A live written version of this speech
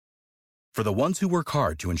For the ones who work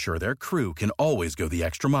hard to ensure their crew can always go the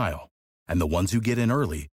extra mile, and the ones who get in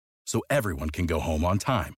early so everyone can go home on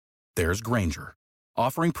time, there's Grainger,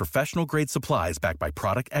 offering professional-grade supplies backed by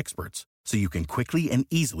product experts so you can quickly and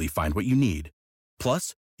easily find what you need.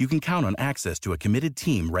 Plus, you can count on access to a committed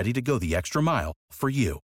team ready to go the extra mile for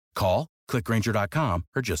you. Call, click Grainger.com,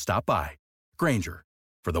 or just stop by. Grainger,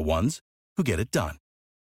 for the ones who get it done.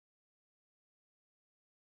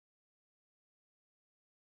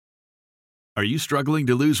 Are you struggling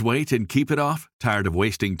to lose weight and keep it off? Tired of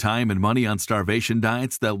wasting time and money on starvation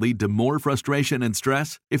diets that lead to more frustration and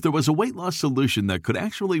stress? If there was a weight loss solution that could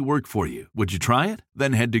actually work for you, would you try it?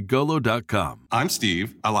 Then head to Golo.com. I'm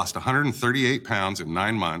Steve. I lost 138 pounds in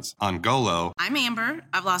 9 months on Golo. I'm Amber.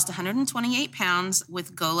 I've lost 128 pounds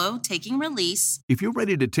with Golo Taking Release. If you're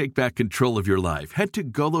ready to take back control of your life, head to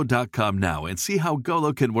Golo.com now and see how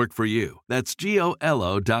Golo can work for you. That's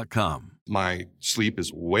GOLO.com. My sleep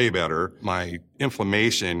is way better. My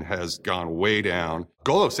inflammation has gone way down.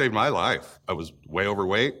 Golo saved my life. I was way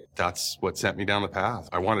overweight. That's what sent me down the path.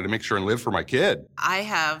 I wanted to make sure and live for my kid. I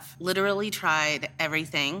have literally tried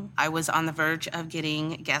everything. I was on the verge of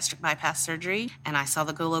getting gastric bypass surgery, and I saw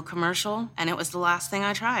the Golo commercial, and it was the last thing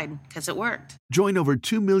I tried because it worked. Join over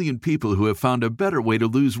 2 million people who have found a better way to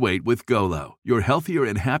lose weight with Golo. Your healthier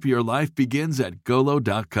and happier life begins at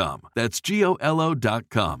Golo.com. That's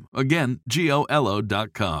GOLO.com. Again,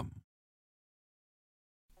 GOLO.com.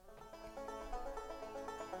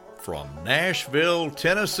 From Nashville,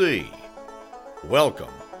 Tennessee,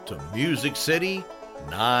 welcome to Music City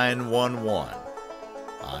 911.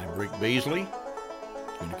 I'm Rick Beasley,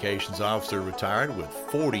 Communications Officer retired with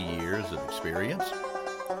 40 years of experience.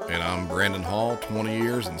 And I'm Brandon Hall, 20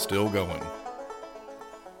 years and still going.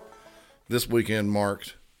 This weekend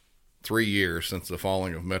marked 3 years since the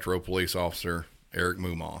falling of Metro Police Officer Eric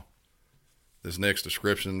Mumaw. This next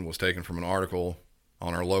description was taken from an article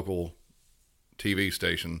on our local TV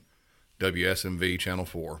station, WSMV Channel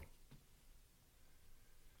 4.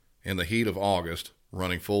 In the heat of August,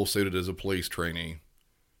 running full-suited as a police trainee,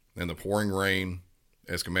 in the pouring rain,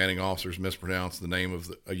 as commanding officers mispronounced the name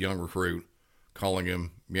of a young recruit, calling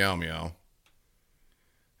him Meow Meow,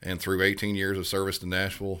 and through 18 years of service to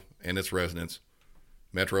Nashville and its residents,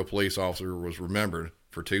 Metro Police Officer was remembered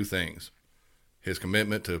for two things: his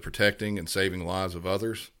commitment to protecting and saving the lives of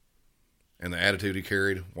others, and the attitude he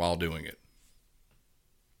carried while doing it.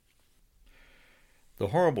 The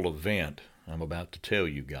horrible event I'm about to tell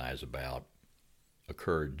you guys about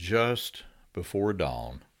occurred just before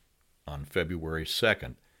dawn on February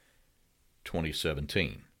 2nd,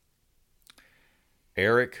 2017.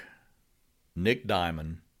 Eric, Nick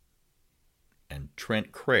Diamond, and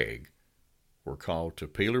Trent Craig were called to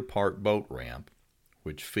Peeler Park Boat Ramp,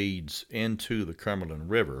 which feeds into the Cumberland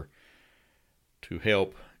River, to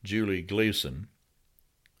help Julie Gleason,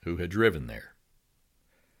 who had driven there.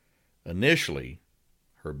 Initially,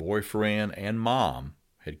 her boyfriend and mom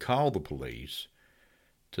had called the police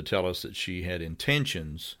to tell us that she had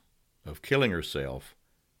intentions of killing herself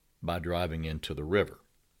by driving into the river.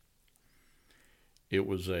 It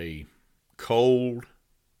was a cold,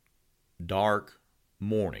 dark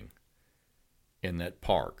morning in that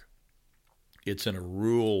park. It's in a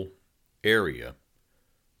rural area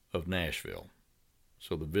of Nashville,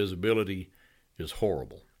 so the visibility is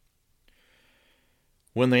horrible.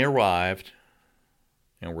 When they arrived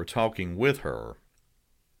and were talking with her,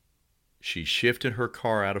 she shifted her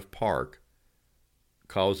car out of park,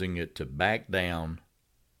 causing it to back down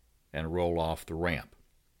and roll off the ramp.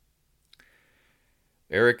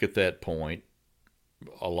 Eric, at that point,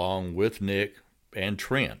 along with Nick and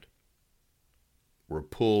Trent, were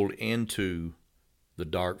pulled into the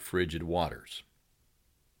dark, frigid waters.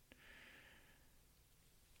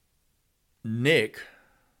 Nick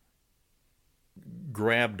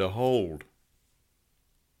grabbed a hold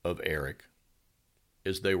of Eric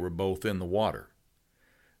as they were both in the water.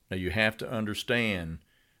 Now, you have to understand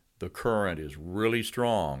the current is really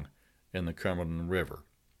strong in the Cumberland River.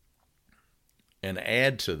 And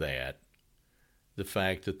add to that the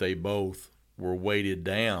fact that they both were weighted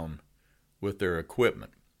down with their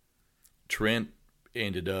equipment. Trent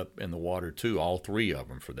ended up in the water too, all three of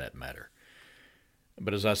them for that matter.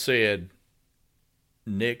 But as I said,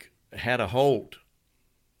 Nick had a hold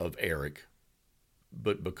of Eric,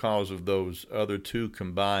 but because of those other two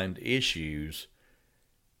combined issues,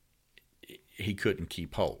 he couldn't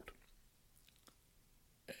keep hold.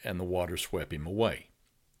 And the water swept him away.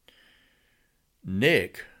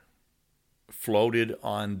 Nick floated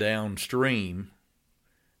on downstream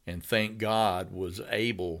and, thank God, was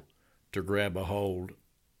able to grab a hold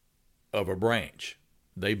of a branch.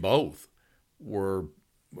 They both were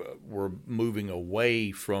moving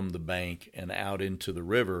away from the bank and out into the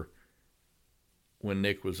river when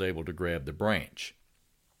Nick was able to grab the branch.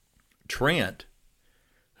 Trent,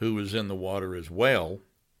 who was in the water as well,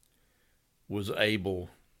 was able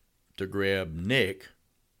to grab Nick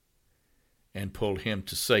and pull him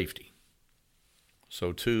to safety.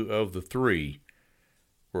 So 2 of the 3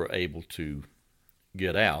 were able to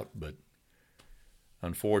get out, but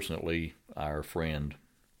unfortunately, our friend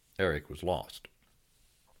Eric was lost.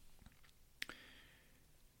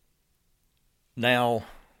 Now,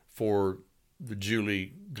 for the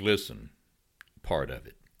Julie Glisson part of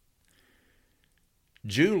it.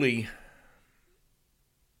 Julie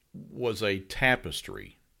was a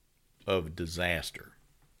tapestry of disaster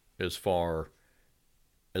as far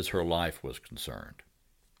as her life was concerned.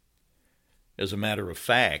 As a matter of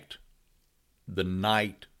fact, the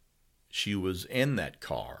night she was in that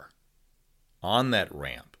car, on that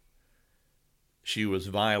ramp, she was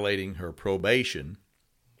violating her probation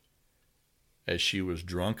as she was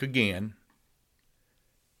drunk again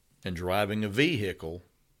and driving a vehicle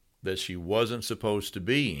that she wasn't supposed to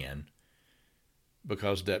be in,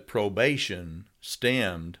 because that probation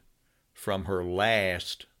stemmed from her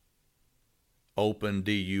last open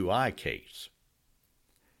DUI case.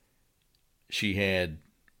 She had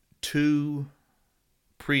 2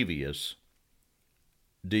 previous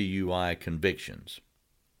DUI convictions.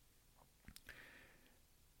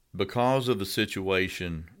 Because of the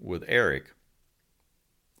situation with Eric,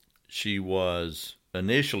 she was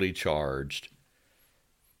initially charged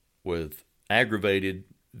with aggravated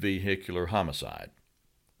vehicular homicide.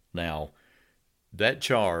 Now, that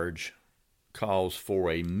charge calls for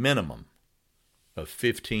a minimum of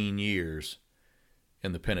 15 years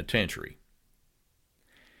in the penitentiary.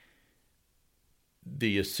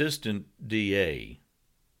 The assistant DA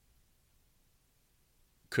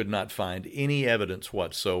could not find any evidence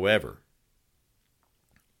whatsoever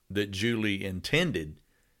that Julie intended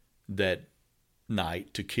that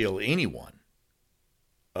night to kill anyone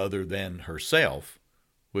other than herself,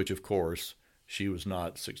 which of course she was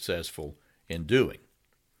not successful in doing.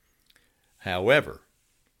 However,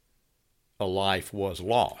 a life was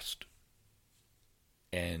lost,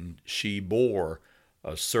 and she bore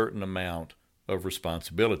a certain amount of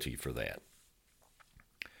responsibility for that.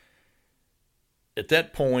 At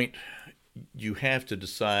that point, you have to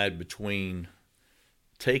decide between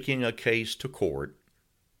taking a case to court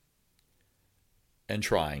and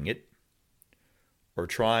trying it, or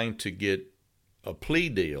trying to get a plea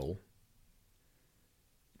deal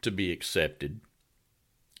to be accepted.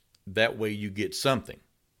 That way you get something.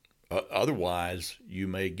 Otherwise, you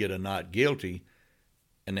may get a not guilty,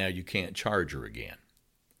 and now you can't charge her again.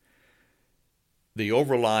 The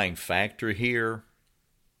overlying factor here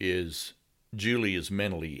is Julie is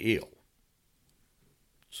mentally ill.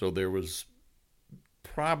 So there was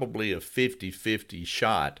probably a 50-50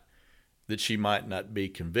 shot that she might not be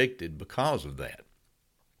convicted because of that.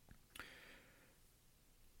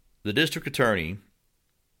 The district attorney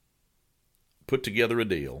put together a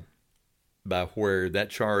deal by where that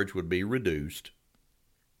charge would be reduced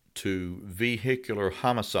to vehicular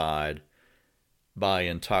homicide by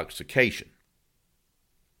intoxication.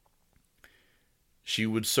 She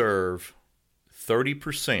would serve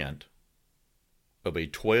 30% of a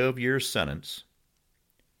 12-year sentence,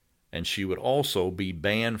 and she would also be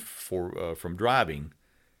banned from driving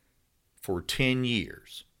for 10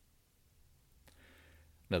 years.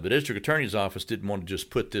 Now, the district attorney's office didn't want to just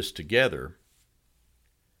put this together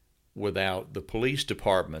without the police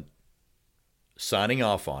department signing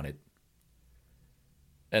off on it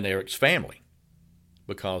and Eric's family,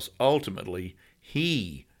 because ultimately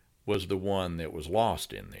he was the one that was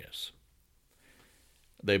lost in this.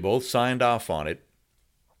 They both signed off on it,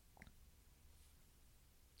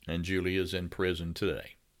 and Julie is in prison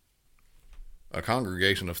today. A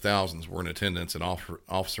congregation of thousands were in attendance at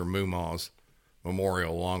Officer Mumaw's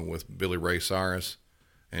memorial, along with Billy Ray Cyrus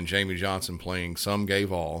and Jamie Johnson playing Some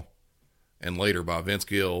Gave All, and later by Vince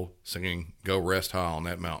Gill singing Go Rest High on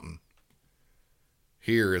That Mountain.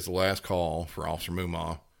 Here is the last call for Officer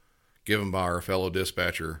Mumaw, given by our fellow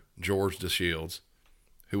dispatcher, George DeShields,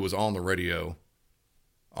 who was on the radio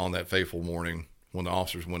on that fateful morning when the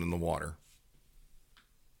officers went in the water.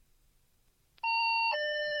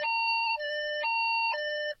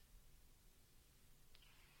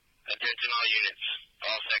 Attention all units,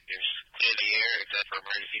 all sectors, clear the air except for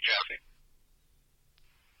emergency traffic.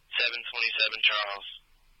 727 Charles.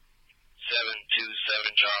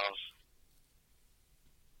 727 Charles.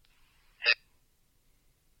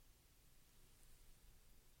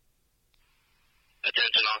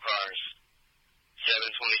 Attention all cars.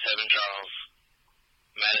 727 Charles.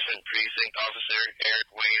 Madison Precinct Officer Eric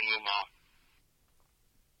Wayne Mumaw.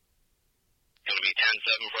 It'll be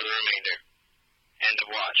 10-7 for the remainder. End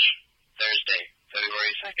of watch, Thursday,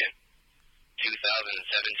 February 2nd,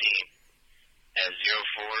 2017, at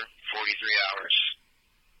 04:43 hours.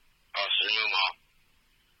 Officer Mumaw,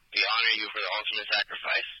 we honor you for the ultimate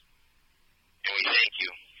sacrifice, and we thank you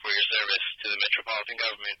for your service to the metropolitan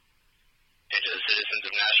government and to the citizens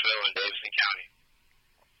of Nashville and Davidson County.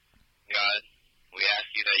 God, we ask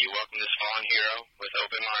you that you welcome this fallen hero with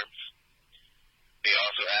open arms. We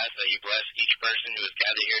also ask that you bless each person who is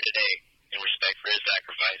gathered here today in respect for his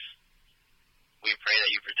sacrifice. We pray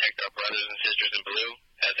that you protect our brothers and sisters in blue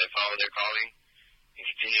as they follow their calling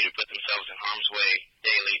and continue to put themselves in harm's way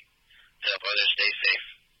daily to help others stay safe.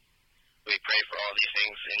 We pray for all these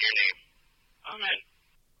things in your name. Amen.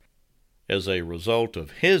 As a result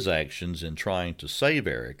of his actions in trying to save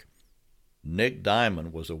Eric, Nick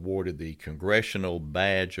Diamond was awarded the Congressional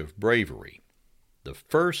Badge of Bravery, the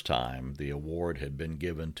first time the award had been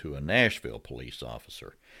given to a Nashville police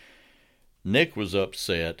officer. Nick was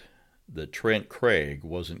upset that Trent Craig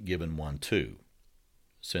wasn't given one too,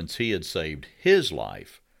 since he had saved his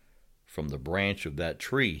life from the branch of that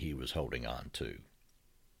tree he was holding on to.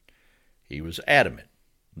 He was adamant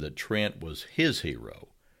that Trent was his hero,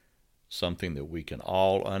 something that we can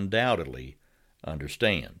all undoubtedly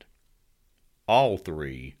understand. All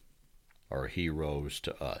three are heroes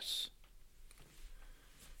to us.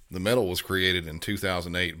 The medal was created in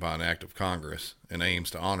 2008 by an act of Congress and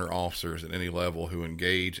aims to honor officers at any level who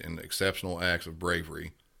engage in exceptional acts of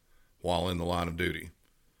bravery while in the line of duty.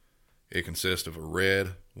 It consists of a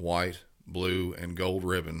red, white, blue, and gold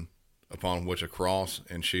ribbon upon which a cross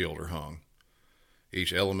and shield are hung.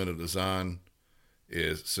 Each element of design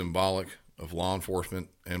is symbolic of law enforcement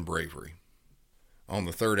and bravery. On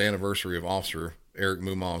the third anniversary of Officer Eric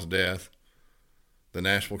Mumaw's death, the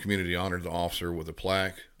Nashville community honored the officer with a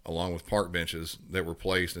plaque along with park benches that were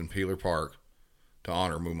placed in Peeler Park to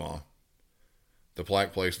honor Mumaw. The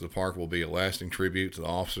plaque placed at the park will be a lasting tribute to the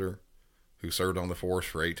officer who served on the force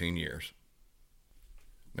for 18 years.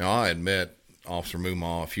 Now, I had met Officer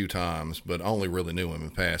Mumaw a few times, but only really knew him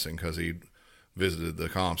in passing because he visited the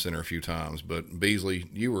comm center a few times. But Beasley,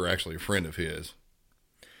 you were actually a friend of his.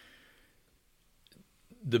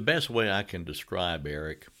 The best way I can describe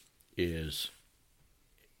Eric is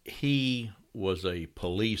he was a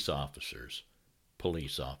police officer's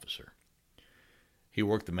police officer. He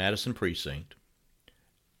worked the Madison precinct,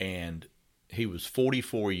 and he was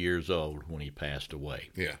 44 years old when he passed away.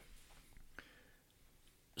 Yeah.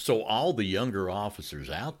 So all the younger officers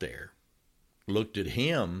out there looked at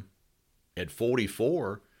him at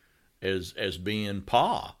 44 as being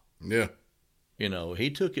Pa. Yeah. You know, he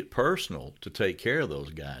took it personal to take care of those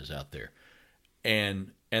guys out there.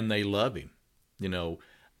 And they love him. You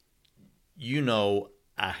know,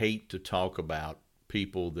 I hate to talk about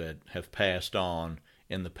people that have passed on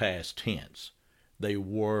in the past tense. They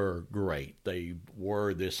were great. They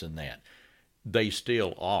were this and that. They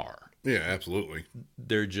still are. Yeah, absolutely.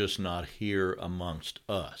 They're just not here amongst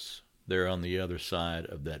us. They're on the other side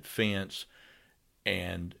of that fence.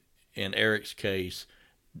 And in Eric's case,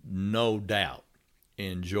 no doubt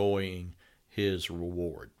enjoying his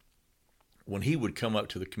reward. When he would come up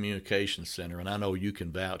to the communications center, and I know you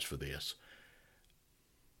can vouch for this,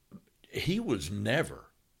 he was never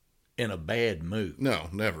in a bad mood. No,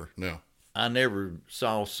 never, no. I never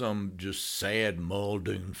saw some just sad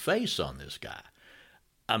Muldoon face on this guy.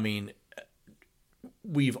 I mean,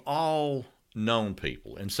 we've all known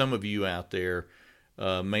people, and some of you out there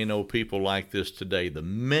may know people like this today. The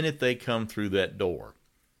minute they come through that door,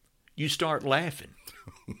 you start laughing.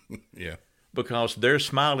 Yeah. Because they're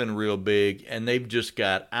smiling real big, and they've just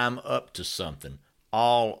got "I'm up to something"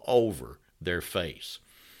 all over their face.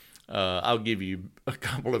 I'll give you a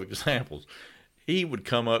couple of examples. He would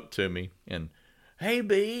come up to me and, "Hey,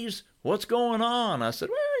 Bees, what's going on?" I said,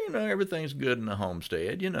 "Well, everything's good in the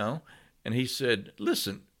homestead, And he said,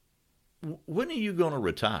 "Listen, when are you going to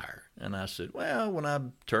retire?" And I said, "Well, when I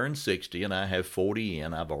turn 60 and I have 40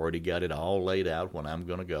 in, I've already got it all laid out when I'm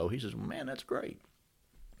going to go." He says, "Well, man, that's great."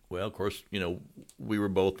 Well, of course, we were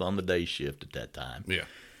both on the day shift at that time. Yeah.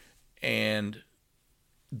 And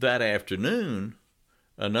that afternoon,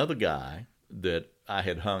 another guy that I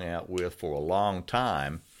had hung out with for a long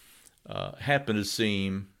time happened to see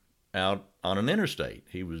him out on an interstate.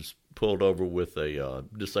 He was pulled over with a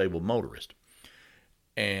disabled motorist.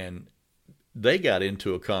 And they got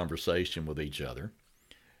into a conversation with each other.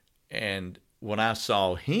 And when I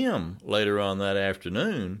saw him later on that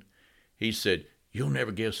afternoon, he said, "You'll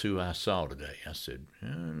never guess who I saw today." I said,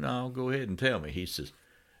 "No, go ahead and tell me." He says,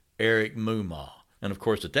 "Eric Mumaw." And, of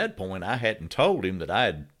course, at that point, I hadn't told him that I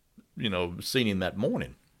had, seen him that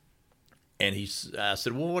morning. And I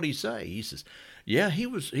said, well, what did he say? He says, yeah, he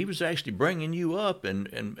was actually bringing you up and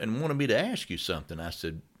wanted me to ask you something. I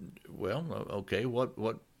said, well, okay,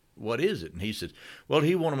 what is it? And he said, well,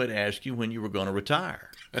 he wanted me to ask you when you were going to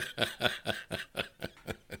retire.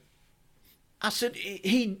 I said,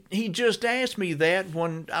 he just asked me that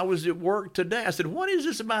when I was at work today. I said, what is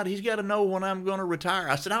this about? He's got to know when I'm going to retire.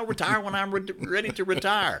 I said, I'll retire when I'm ready to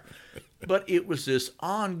retire. But it was this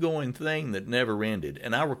ongoing thing that never ended.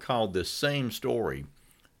 And I recalled this same story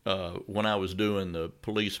when I was doing the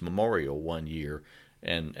police memorial one year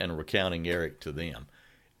and recounting Eric to them.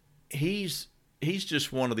 He's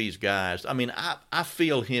just one of these guys. I mean, I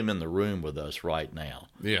feel him in the room with us right now.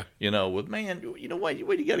 Yeah. With, man, why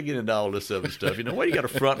you got to get into all this other stuff? What you got to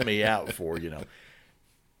front me out for,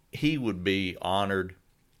 He would be honored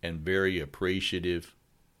and very appreciative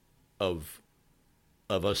of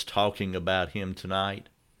us talking about him tonight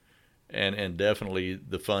and definitely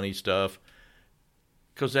the funny stuff,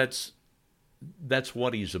 because that's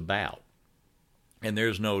what he's about. And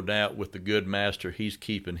there's no doubt with the good master, he's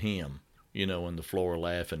keeping him in the floor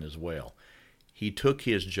laughing as well. He took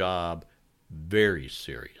his job very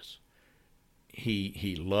serious.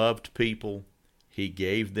 He loved people. He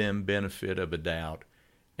gave them benefit of a doubt,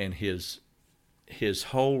 and his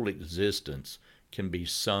whole existence can be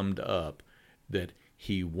summed up that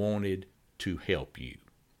he wanted to help you.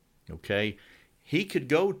 Okay? He could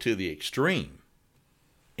go to the extreme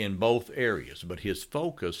in both areas, but his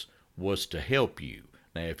focus was to help you.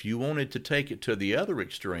 Now, if you wanted to take it to the other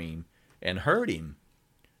extreme and hurt him,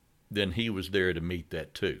 then he was there to meet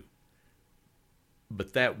that too.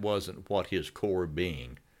 But that wasn't what his core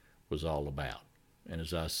being was all about. And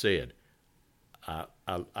as I said, I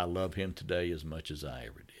love him today as much as I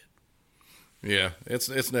ever did. Yeah,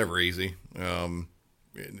 it's never easy.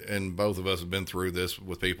 And both of us have been through this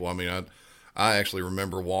with people. I mean, I actually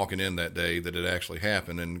remember walking in that day that it actually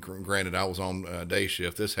happened. And granted, I was on day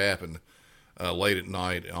shift. This happened late at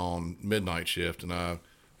night on midnight shift, and I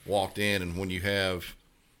walked in, and when you have,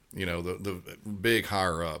 the big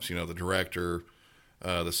higher ups, the director,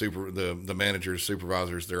 the managers,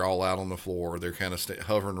 supervisors, they're all out on the floor. They're kind of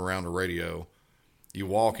hovering around the radio. You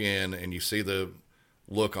walk in and you see the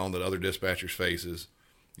look on the other dispatchers' faces.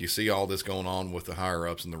 You see all this going on with the higher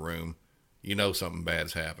ups in the room. Something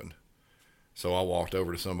bad's happened. So I walked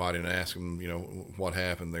over to somebody and asked them, what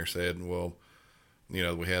happened. They said, well, we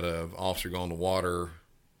had an officer go in the water.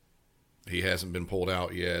 He hasn't been pulled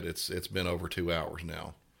out yet. It's been over 2 hours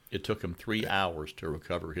now. It took him 3 hours to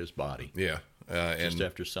recover his body. Yeah. Just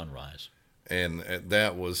after sunrise. And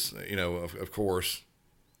that was, of course,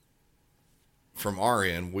 from our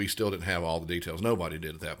end, we still didn't have all the details. Nobody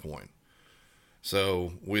did at that point.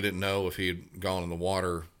 So we didn't know if he had gone in the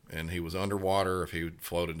water and he was underwater, if he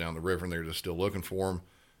floated down the river and they were just still looking for him.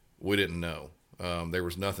 We didn't know. There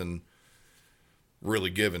was nothing really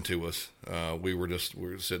given to us. We were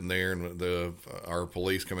sitting there, and our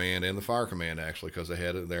police command and the fire command, actually, because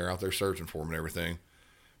they're out there searching for him and everything.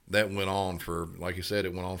 That went on for, like you said,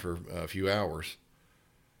 it went on for a few hours.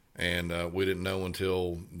 And we didn't know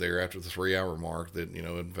until there after the 3 hour mark that,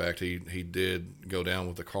 in fact, he did go down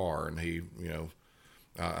with the car, and he,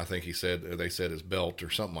 I think they said his belt or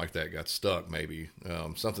something like that got stuck, maybe.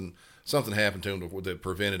 Something happened to him that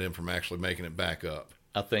prevented him from actually making it back up.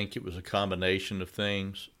 I think it was a combination of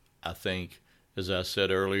things. I think, as I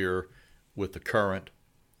said earlier, with the current,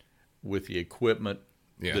 with the equipment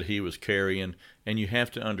that he was carrying, and you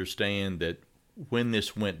have to understand that when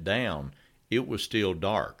this went down, it was still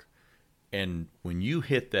dark. And when you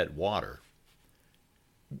hit that water,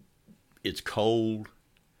 it's cold,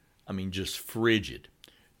 just frigid.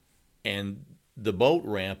 And the boat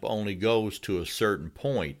ramp only goes to a certain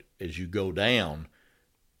point as you go down,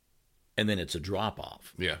 and then it's a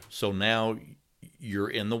drop-off. Yeah. So now you're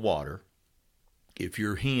in the water. If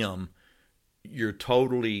you're him, you're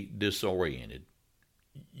totally disoriented.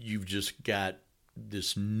 You've just got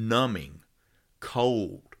this numbing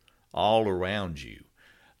cold all around you.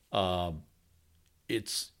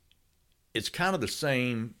 It's kind of the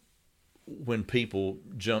same when people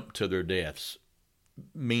jump to their deaths,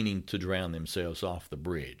 meaning to drown themselves off the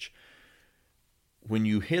bridge. When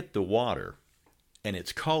you hit the water and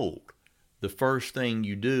it's cold, the first thing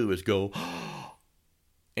you do is go,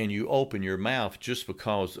 and you open your mouth just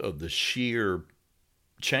because of the sheer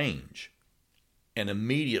change. And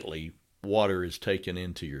immediately water is taken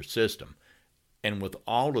into your system. And with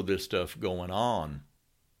all of this stuff going on,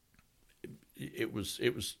 it was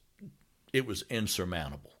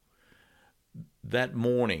insurmountable. That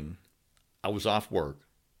morning, I was off work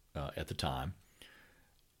at the time,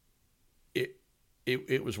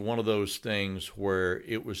 it was one of those things where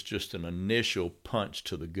it was just an initial punch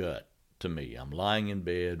to the gut to me. I'm lying in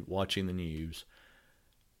bed watching the news.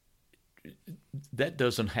 That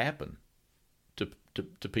doesn't happen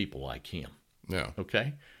to people like him. Yeah.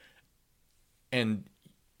 Okay? And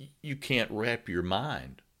you can't wrap your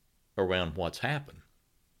mind around what's happened.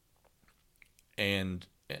 And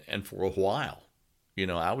for a while,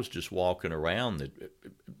 I was just walking around that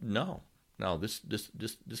no, this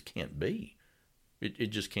can't be. It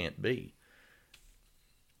just can't be.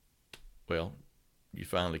 Well, you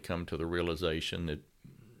finally come to the realization that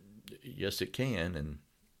yes, it can, and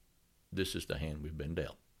this is the hand we've been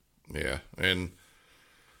dealt. Yeah, and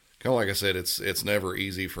kind of like I said, it's never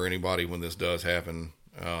easy for anybody when this does happen.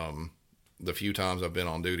 The few times I've been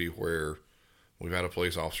on duty where we've had a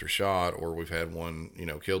police officer shot, or we've had one,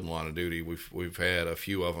 killed in line of duty. We've had a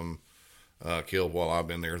few of them killed while I've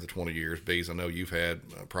been there the 20 years. Bees, I know you've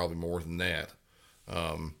had probably more than that,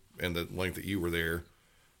 and the length that you were there.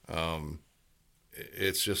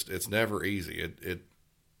 It's never easy.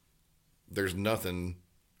 There's nothing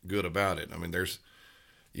good about it. I mean,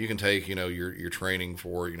 you can take, your training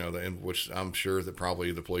for, which I'm sure that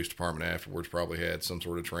probably the police department afterwards probably had some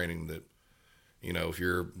sort of training that, if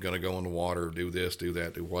you're going to go in the water, do this, do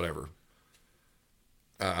that, do whatever.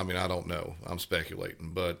 I mean, I don't know. I'm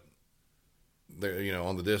speculating, but there,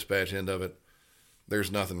 on the dispatch end of it,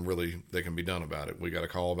 there's nothing really that can be done about it. We got a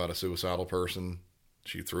call about a suicidal person.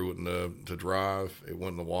 She threw it to drive. It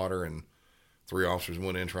went in the water, and 3 officers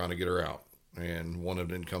went in trying to get her out, and one of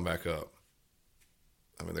them didn't come back up.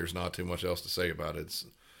 I mean, there's not too much else to say about it. It's,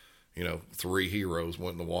 3 heroes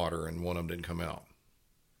went in the water, and one of them didn't come out.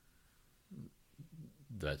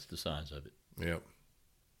 That's the size of it. Yep.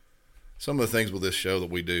 Some of the things with this show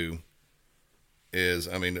that we do is,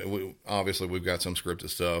 I mean, obviously we've got some scripted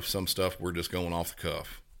stuff. Some stuff we're just going off the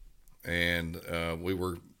cuff. And we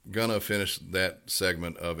were going to finish that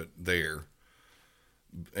segment of it there.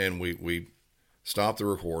 And we stopped the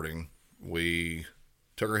recording. We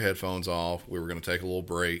took our headphones off. We were going to take a little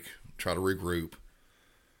break, try to regroup.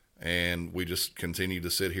 And we just continued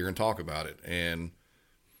to sit here and talk about it. And,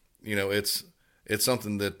 it's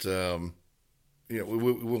something that, we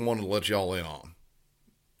wanted to let y'all in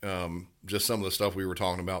on. Just some of the stuff we were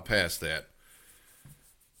talking about past that.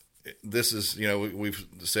 This is, we've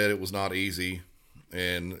said it was not easy.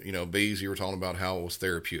 And, Bees, you were talking about how it was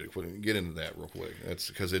therapeutic. Get into that real quick. That's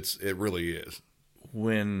because it really is.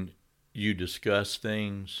 When you discuss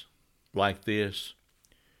things like this,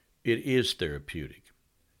 it is therapeutic.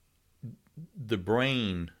 The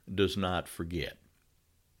brain does not forget.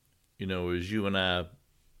 As you and I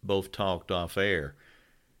both talked off air,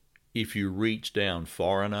 if you reach down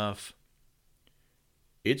far enough,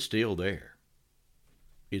 it's still there.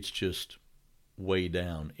 It's just way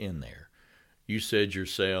down in there. You said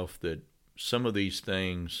yourself that some of these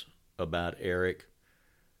things about Eric,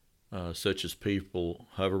 such as people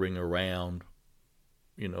hovering around,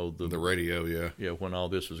 the radio, yeah. Yeah, when all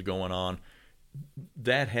this was going on,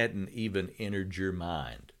 that hadn't even entered your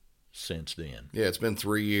mind since then. Yeah, it's been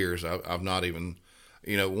 3 years. I've not even,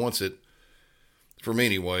 for me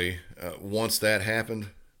anyway, once that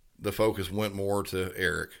happened, the focus went more to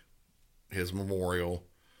Eric, his memorial,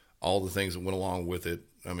 all the things that went along with it.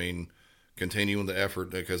 I mean, continuing the effort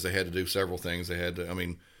because they had to do several things. They had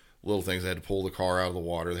to, little things. They had to pull the car out of the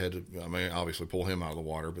water. They had to, obviously pull him out of the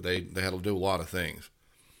water, but they had to do a lot of things.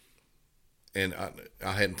 And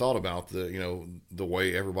I hadn't thought about the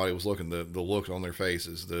way everybody was looking, the look on their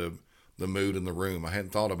faces, the mood in the room. I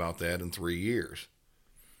hadn't thought about that in 3 years.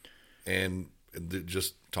 And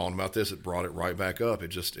just talking about this, it brought it right back up.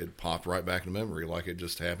 It popped right back in memory like it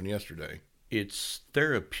just happened yesterday. It's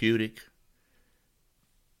therapeutic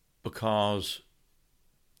because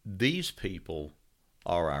these people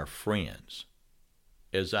are our friends.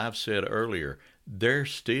 As I've said earlier, they're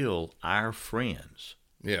still our friends.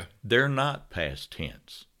 Yeah. They're not past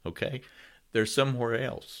tense, okay? They're somewhere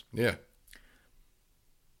else. Yeah.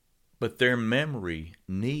 But their memory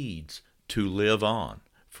needs to live on.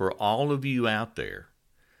 For all of you out there,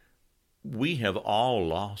 we have all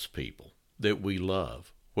lost people that we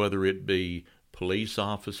love, whether it be police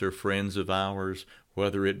officer friends of ours,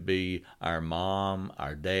 whether it be our mom,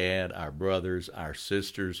 our dad, our brothers, our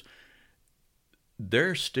sisters.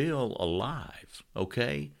 They're still alive,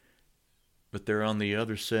 okay? But they're on the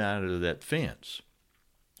other side of that fence.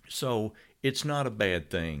 So it's not a bad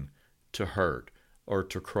thing to hurt or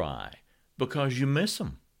to cry because you miss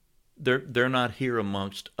them. They're not here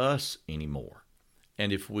amongst us anymore.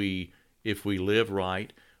 And if we live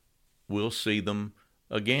right, we'll see them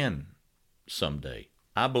again someday.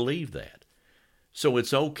 I believe that. So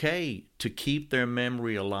it's okay to keep their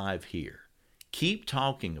memory alive here. Keep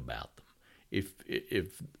talking about them.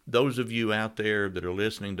 If those of you out there that are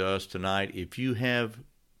listening to us tonight, if you have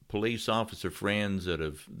police officer friends that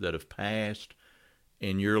have passed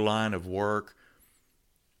in your line of work,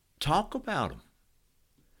 talk about them.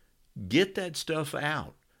 Get that stuff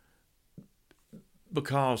out.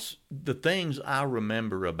 Because the things I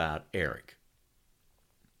remember about Eric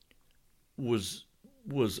was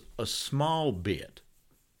a small bit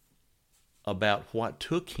about what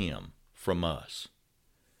took him from us.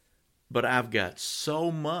 But I've got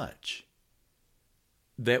so much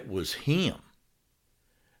that was him,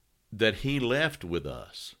 that he left with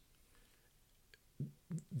us,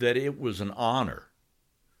 that it was an honor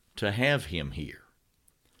to have him here.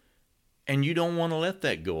 And you don't want to let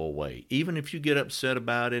that go away. Even if you get upset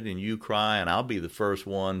about it and you cry, and I'll be the first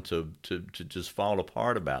one to just fall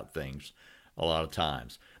apart about things a lot of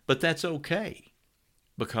times. But that's okay,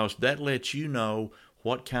 because that lets you know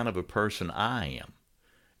what kind of a person I am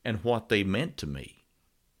and what they meant to me.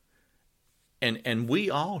 And we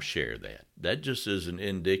all share that. That just isn't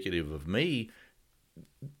indicative of me.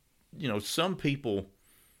 You know, some people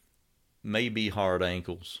may be hard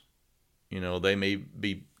ankles. You know, they may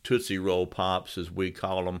be Tootsie Roll Pops, as we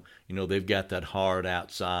call them. You know, they've got that hard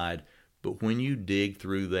outside. But when you dig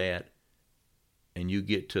through that and you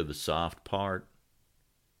get to the soft part,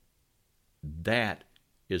 that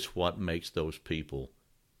is what makes those people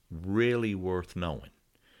really worth knowing.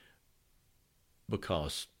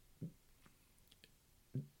 Because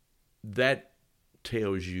that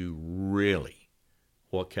tells you really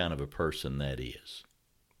what kind of a person that is.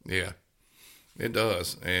 Yeah, it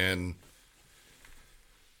does. And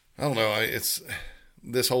I don't know, it's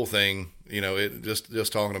this whole thing, you know, it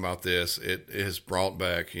just talking about this, it has brought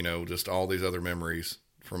back, you know, just all these other memories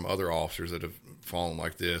from other officers that have fallen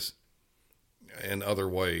like this in other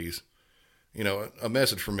ways. You know, a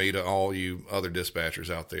message from me to all you other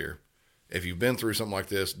dispatchers out there. If you've been through something like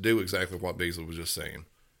this, do exactly what Beasley was just saying.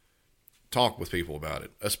 Talk with people about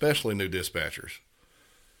it, especially new dispatchers.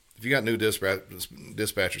 If you got new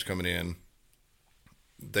dispatchers coming in,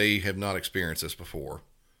 they have not experienced this before.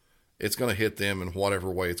 It's going to hit them in whatever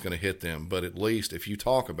way it's going to hit them. But at least if you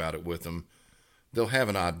talk about it with them, they'll have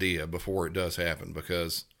an idea before it does happen.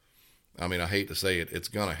 Because, I mean, I hate to say it, it's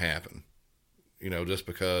going to happen. You know, just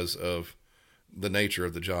because of the nature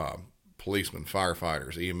of the job. Policemen,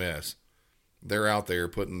 firefighters, EMS, they're out there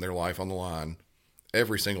putting their life on the line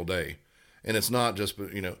every single day. And it's not just,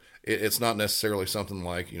 you know, it's not necessarily something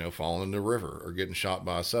like, you know, falling in the river or getting shot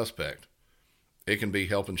by a suspect. It can be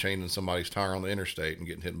helping changing somebody's tire on the interstate and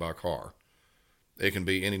getting hit by a car. It can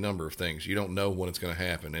be any number of things. You don't know when it's going to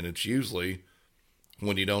happen. And it's usually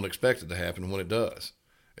when you don't expect it to happen when it does.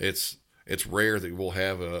 It's rare that we'll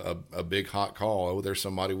have a big hot call. Oh, there's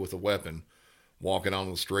somebody with a weapon walking on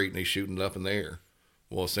the street and he's shooting it up in the air.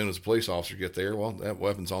 Well, as soon as the police officer get there, well, that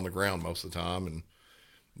weapon's on the ground most of the time, and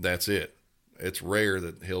that's it. It's rare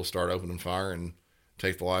that he'll start opening fire and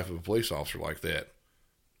take the life of a police officer like that.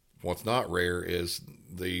 What's not rare is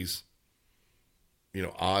these, you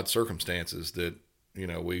know, odd circumstances that, you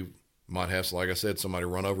know, we might have, like I said, somebody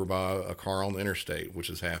run over by a car on the interstate, which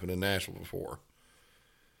has happened in Nashville before,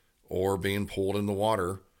 or being pulled in the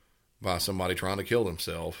water by somebody trying to kill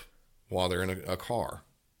themselves while they're in a car.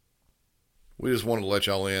 We just wanted to let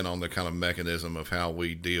y'all in on the kind of mechanism of how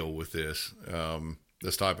we deal with this,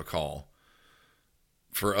 this type of call.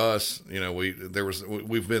 For us, you know,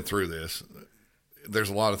 we've been through this.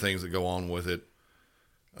 There's a lot of things that go on with it.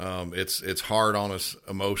 It's hard on us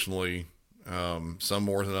emotionally, some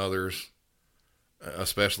more than others,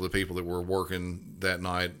 especially the people that were working that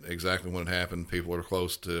night exactly when it happened, people that are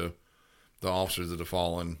close to the officers that have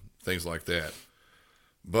fallen, things like that.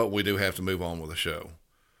 But we do have to move on with the show.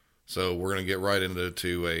 So we're going to get right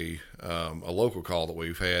into a local call that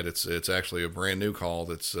we've had. It's actually a brand new call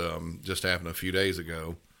that's just happened a few days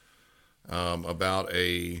ago about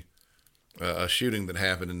a shooting that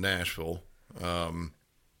happened in Nashville.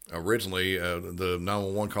 Originally, the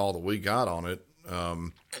 911 call that we got on it,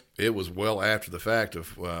 it was well after the fact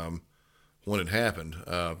of when it happened.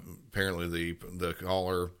 Apparently, the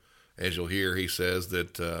caller, as you'll hear, he says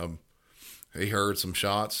that he heard some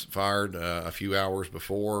shots fired a few hours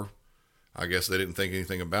before. I guess they didn't think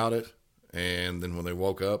anything about it. And then when they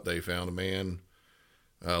woke up, they found a man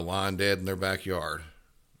lying dead in their backyard.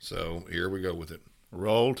 So here we go with it.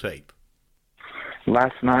 Roll tape.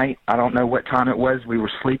 Last night, I don't know what time it was. We were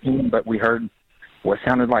sleeping, but we heard what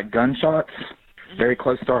sounded like gunshots very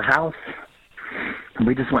close to our house. And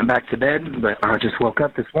we just went back to bed, but I just woke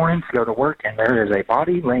up this morning to go to work, and there is a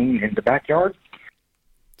body laying in the backyard.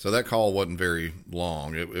 So that call wasn't very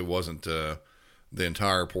long. It wasn't the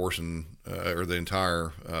entire portion or the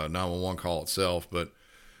entire 911 call itself, but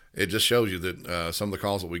it just shows you that some of the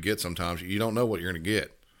calls that we get sometimes, you don't know what you're going to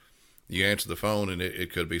get. You answer the phone, and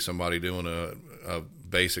it could be somebody doing a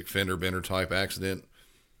basic fender bender type accident.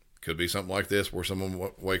 Could be something like this where someone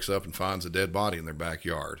wakes up and finds a dead body in their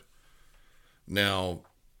backyard. Now,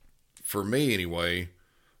 for me anyway,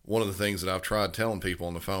 one of the things that I've tried telling people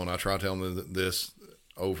on the phone, I try telling them this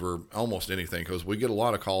over almost anything, because we get a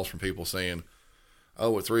lot of calls from people saying,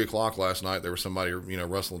 oh, at 3 o'clock last night there was somebody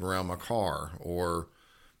rustling around my car, or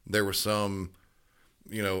there was some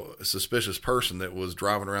suspicious person that was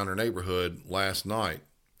driving around their neighborhood last night,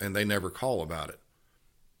 and they never call about it.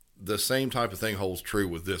 The same type of thing holds true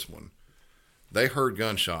with this one. They heard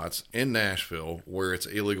gunshots in Nashville where it's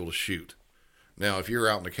illegal to shoot. Now, if you're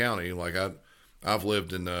out in the county, like I've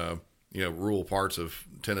lived in rural parts of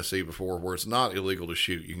Tennessee before, where it's not illegal to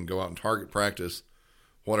shoot. You can go out and target practice,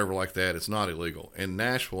 whatever like that. It's not illegal. In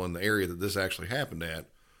Nashville, in the area that this actually happened at,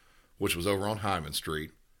 which was over on Hyman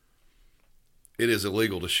Street, it is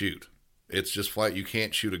illegal to shoot. It's just flat. You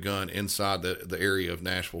can't shoot a gun inside the area of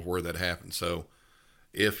Nashville where that happened. So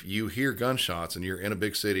if you hear gunshots and you're in a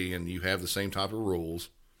big city and you have the same type of rules,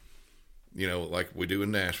 like we do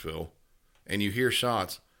in Nashville, and you hear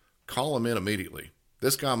shots, call them in immediately.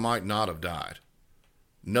 This guy might not have died.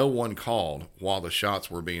 No one called while the shots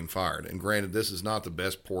were being fired. And granted, this is not the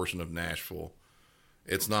best portion of Nashville.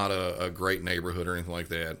 It's not a great neighborhood or anything like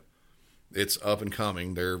that. It's up and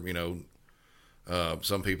coming. There,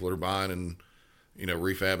 some people are buying and,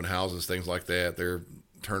 refabbing houses, things like that. They're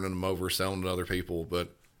turning them over, selling to other people.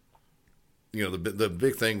 But, the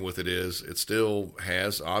big thing with it is it still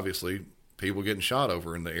has, obviously, people getting shot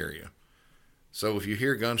over in the area. So if you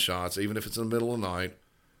hear gunshots, even if it's in the middle of the night,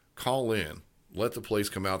 call in. Let the police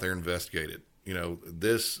come out there and investigate it.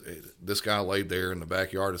 This guy laid there in the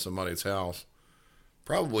backyard of somebody's house,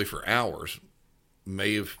 probably for hours,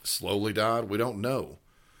 may have slowly died. We don't know.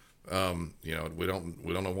 We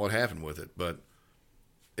don't know what happened with it. But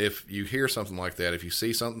if you hear something like that, if you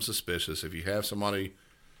see something suspicious, if you have somebody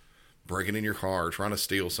breaking in your car, trying to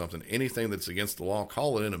steal something, anything that's against the law,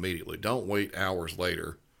 call it in immediately. Don't wait hours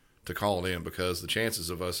later to call it in, because the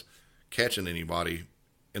chances of us catching anybody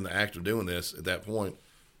in the act of doing this at that point,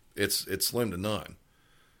 it's slim to none.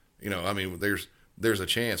 There's a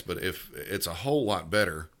chance, but if it's a whole lot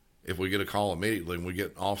better if we get a call immediately and we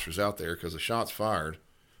get officers out there, because the shot's fired,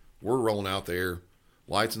 we're rolling out there,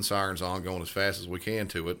 lights and sirens on, going as fast as we can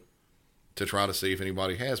to it to try to see if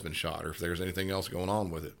anybody has been shot or if there's anything else going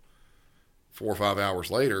on with it. 4 or 5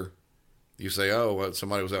 hours later, you say, oh,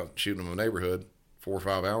 somebody was out shooting in my neighborhood 4 or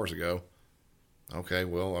 5 hours ago. Okay,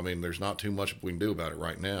 well, there's not too much we can do about it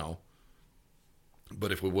right now.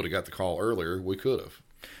 But if we would have got the call earlier, we could have.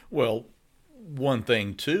 Well, one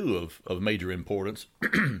thing, too, of major importance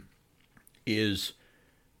is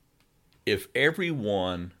if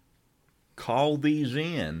everyone called these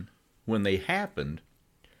in when they happened,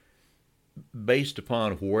 based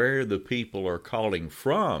upon where the people are calling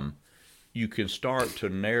from, you can start to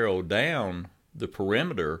narrow down the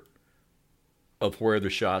perimeter of where the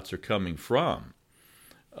shots are coming from.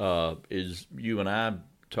 As you and I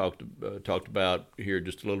talked about here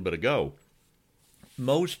just a little bit ago,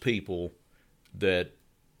 most people that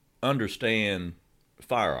understand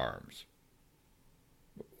firearms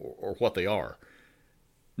or what they are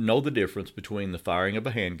know the difference between the firing of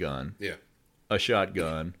a handgun, a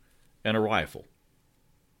shotgun, and a rifle.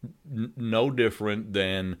 No different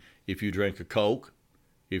than if you drink a Coke,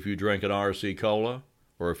 if you drink an RC Cola,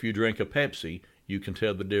 or if you drink a Pepsi, you can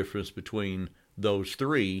tell the difference between those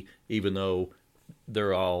three, even though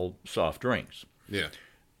they're all soft drinks. Yeah.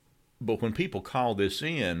 But when people call this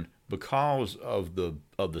in, because of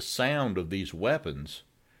the sound of these weapons,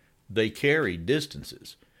 they carry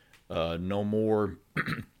distances. No more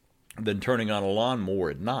than turning on a lawnmower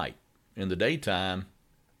at night. In the daytime,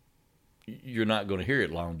 you're not going to hear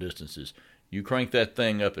it long distances. You crank that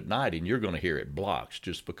thing up at night and you're going to hear it blocks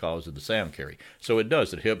just because of the sound carry. So it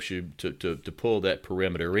does. It helps you to pull that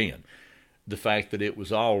perimeter in. The fact that it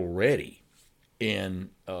was already in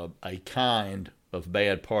a kind of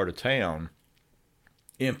bad part of town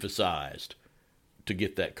emphasized to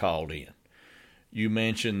get that called in. You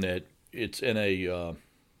mentioned that it's in a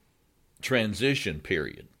transition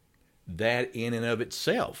period. That in and of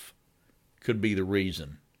itself could be the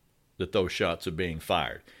reason that those shots are being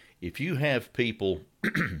fired. If you have people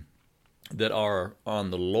that are on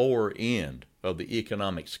the lower end of the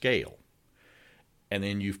economic scale, and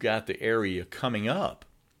then you've got the area coming up,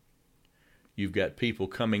 you've got people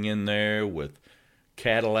coming in there with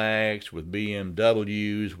Cadillacs, with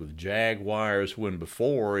BMWs, with Jaguars, when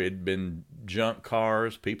before it'd been junk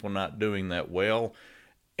cars, people not doing that well.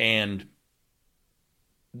 And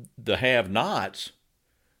the have-nots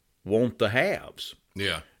want the haves.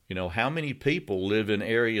 Yeah. You know, how many people live in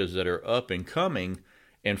areas that are up and coming,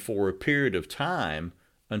 and for a period of time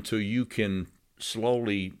until you can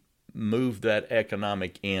slowly move that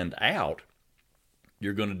economic end out,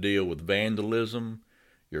 you're going to deal with vandalism,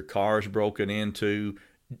 your car's broken into,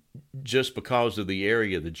 just because of the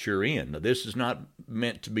area that you're in. Now, this is not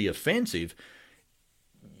meant to be offensive.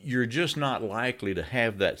 You're just not likely to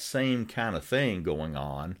have that same kind of thing going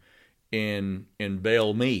on in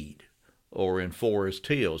Belle Meade or in Forest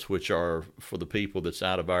Hills, which are, for the people that's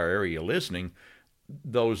out of our area listening,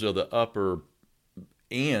 those are the upper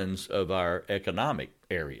ends of our economic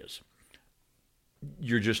areas.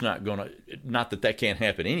 You're just not going to, not that that can't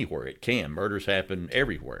happen anywhere. It can. Murders happen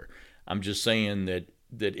everywhere. I'm just saying that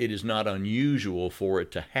it is not unusual for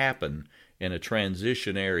it to happen in a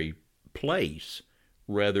transitionary place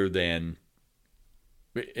rather than...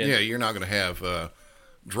 Yeah, you're not going to have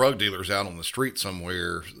drug dealers out on the street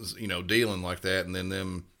somewhere, you know, dealing like that, and then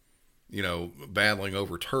them, you know, battling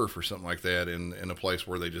over turf or something like that in a place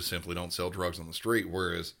where they just simply don't sell drugs on the street.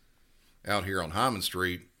 Whereas out here on Hyman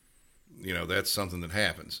Street, you know, that's something that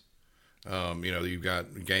happens. You know, you've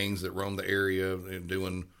got gangs that roam the area and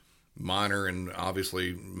doing minor and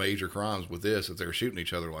obviously major crimes with this. If they're shooting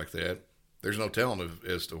each other like that, there's no telling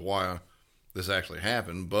as to why this actually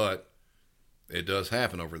happened, but it does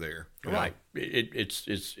happen over there. Right. It's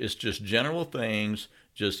just general things,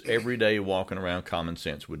 just everyday walking around common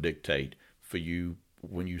sense would dictate for you,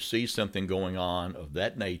 when you see something going on of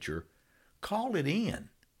that nature, call it in.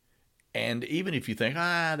 And even if you think,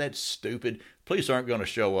 that's stupid, police aren't going to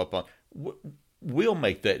show up on, we'll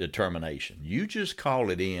make that determination. You just call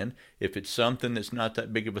it in. If it's something that's not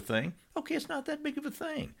that big of a thing, okay, it's not that big of a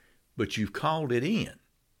thing, but you've called it in.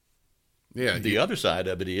 Yeah. The other side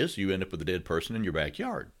of it is you end up with a dead person in your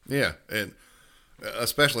backyard. Yeah, and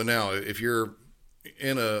especially now, if you're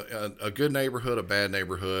in a good neighborhood, a bad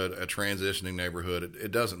neighborhood, a transitioning neighborhood,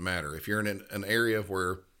 it doesn't matter. If you're in an area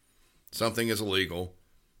where something is illegal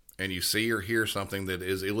and you see or hear something that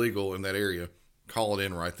is illegal in that area, call it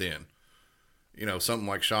in right then. You know, something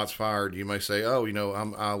like shots fired, you may say, oh, you know,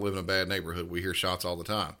 I live in a bad neighborhood. We hear shots all the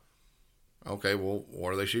time. Okay, well,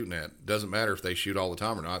 what are they shooting at? Doesn't matter if they shoot all the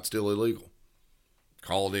time or not. It's still illegal.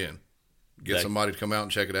 Call it in. Get somebody to come out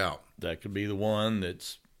and check it out. That could be the one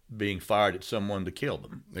that's being fired at someone to kill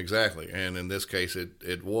them. Exactly. And in this case,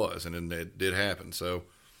 it was, and it did happen. So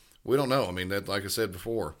we don't know. I mean, that, like I said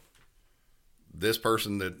before, this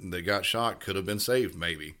person that got shot could have been saved,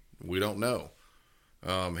 maybe. We don't know.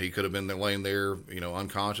 He could have been laying there, you know,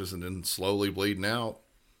 unconscious and then slowly bleeding out.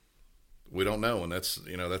 We don't know. And that's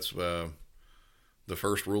the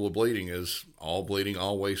first rule of bleeding is all bleeding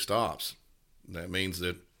always stops. That means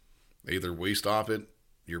that either we stop it,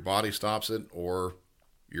 your body stops it, or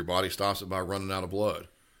your body stops it by running out of blood.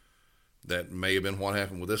 That may have been what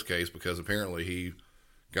happened with this case, because apparently he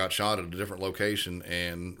got shot at a different location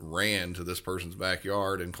and ran to this person's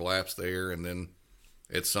backyard and collapsed there, and then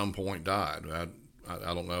at some point died.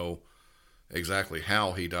 I don't know exactly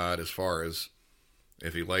how he died, as far as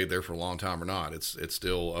if he laid there for a long time or not. It's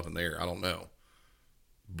still up in the air. I don't know.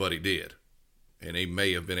 But he did. And he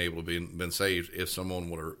may have been able to been saved if someone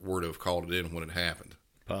were to have called it in when it happened.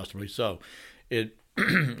 Possibly so.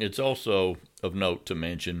 It's also of note to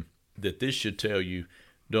mention that this should tell you,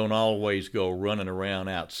 don't always go running around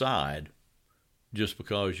outside just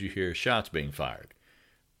because you hear shots being fired.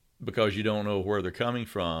 Because you don't know where they're coming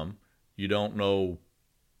from. You don't know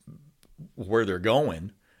where they're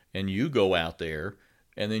going. And you go out there,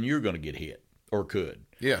 and then you're going to get hit, or could.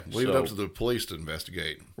 Yeah, leave it up to the police to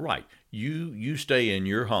investigate. Right. You stay in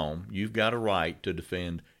your home. You've got a right to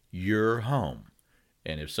defend your home.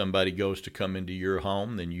 And if somebody goes to come into your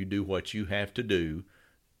home, then you do what you have to do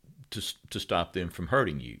to stop them from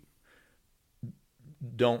hurting you.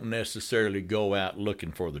 Don't necessarily go out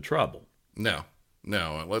looking for the trouble. No.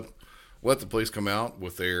 Let the police come out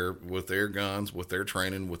with their guns, with their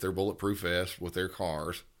training, with their bulletproof vests, with their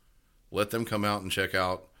cars. Let them come out and check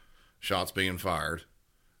out shots being fired,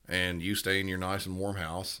 and you stay in your nice and warm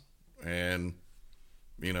house and,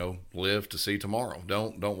 you know, live to see tomorrow.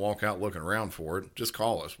 Don't walk out looking around for it. Just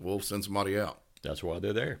call us. We'll send somebody out. That's why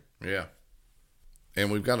they're there. Yeah.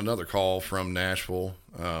 And we've got another call from Nashville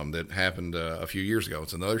that happened a few years ago.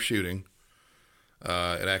 It's another shooting.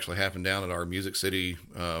 It actually happened down at our Music City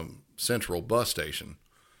Central bus station.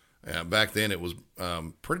 Back then, it was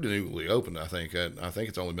pretty newly opened, I think. I think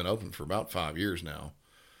it's only been open for about 5 years now.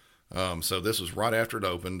 So this was right after it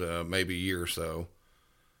opened, maybe a year or so.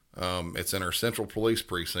 It's in our Central Police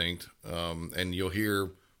Precinct, and you'll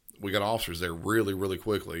hear we got officers there really, really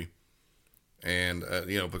quickly. And,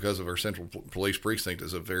 because of our Central Police Precinct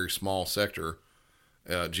is a very small sector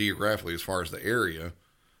geographically as far as the area,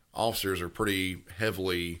 officers are pretty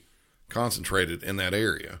heavily concentrated in that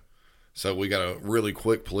area. So we got a really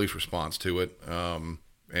quick police response to it.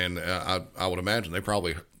 And I would imagine they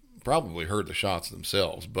probably heard the shots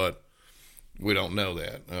themselves, but we don't know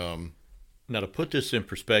that. Now, to put this in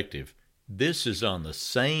perspective, this is on the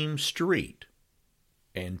same street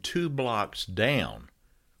and 2 blocks down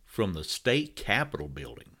from the state capitol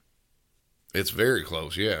building. It's very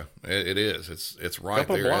close, yeah. It is. It's right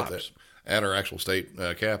there at our actual state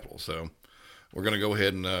capitol. So we're going to go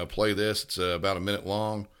ahead and play this. It's about a minute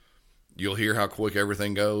long. You'll hear how quick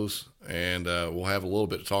everything goes, and we'll have a little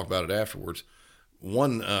bit to talk about it afterwards.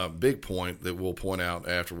 One big point that we'll point out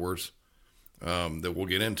afterwards that we'll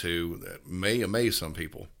get into that may amaze some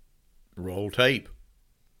people. Roll tape.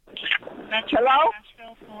 Hello?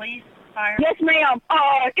 Nashville Police, Fire. Yes, ma'am.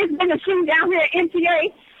 It's been a shooting down here at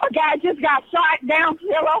MTA. A guy just got shot down.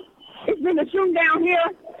 Hello? It's been a shooting down here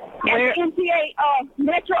at the MTA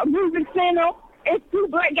Metro Music Center. It's 2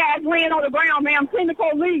 black guys laying on the ground, ma'am. Send the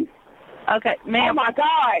police. Okay, ma'am. Oh, my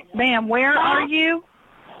God. Ma'am, where are you?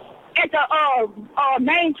 At the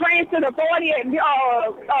main transit authority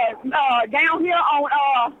down here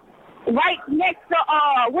on right next to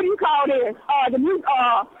what do you call this? The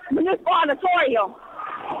municipal auditorium.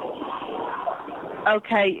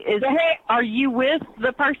 Okay, are you with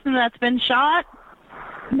the person that's been shot?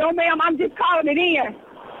 No, ma'am. I'm just calling it in.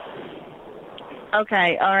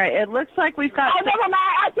 Okay, all right. It looks like we've got. Oh, never mind.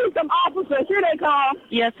 I see some officers. Here they come.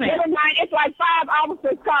 Yes, ma'am. Never mind. It's like 5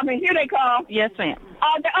 officers coming. Here they come. Yes, ma'am.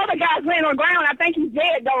 The other guy's laying on the ground. I think he's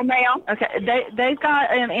dead, though, ma'am. Okay, they've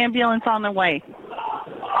got an ambulance on their way.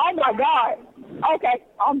 Oh, my God. Okay.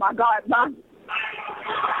 Oh, my God. Bye.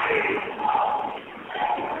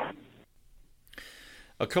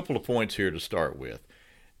 A couple of points here to start with.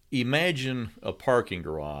 Imagine a parking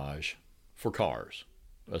garage for cars,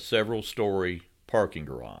 a several-story parking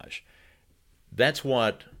garage. That's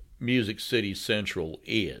what Music City Central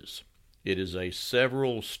is. It is a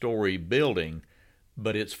several-story building,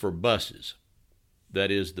 but it's for buses.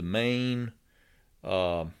 That is the main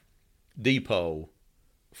depot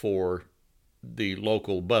for the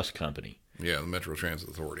local bus company. Yeah, the Metro Transit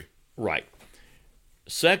Authority. Right.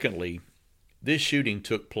 Secondly, this shooting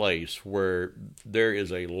took place where there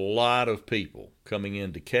is a lot of people coming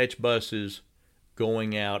in to catch buses,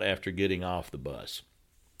 going out after getting off the bus.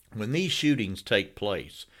 When these shootings take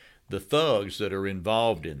place, the thugs that are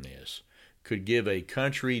involved in this could give a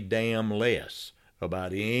country damn less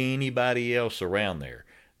about anybody else around there.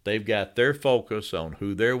 They've got their focus on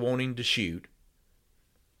who they're wanting to shoot,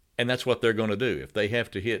 and that's what they're going to do. If they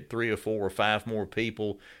have to hit 3 or 4 or 5 more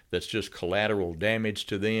people, that's just collateral damage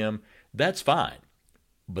to them, that's fine.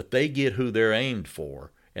 But they get who they're aimed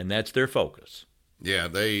for, and that's their focus. Yeah,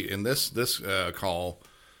 they in this call,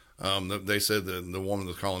 they said that the woman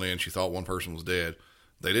that's calling in, she thought one person was dead.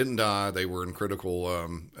 They didn't die. They were in critical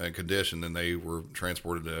condition, and they were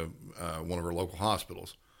transported to one of our local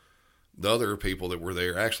hospitals. The other people that were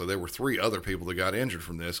there, actually, there were 3 other people that got injured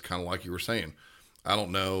from this, kind of like you were saying. I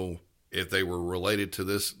don't know if they were related to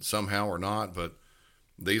this somehow or not, but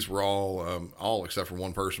these were all except for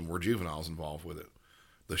one person, were juveniles involved with it.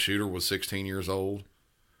 The shooter was 16 years old.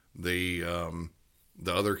 The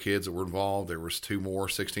other kids that were involved, there was 2 more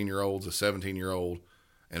 16-year-olds, a 17-year-old,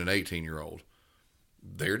 and an 18-year-old.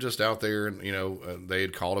 They're just out there, and they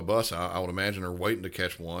had called a bus. I would imagine they're waiting to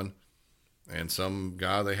catch one, and some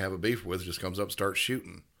guy they have a beef with just comes up and starts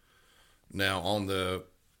shooting. Now, on the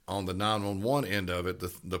 911 end of it,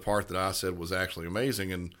 the part that I said was actually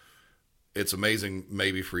amazing, and it's amazing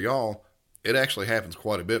maybe for y'all, it actually happens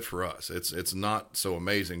quite a bit for us. It's not so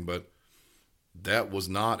amazing, but that was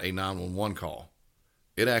not a 911 call.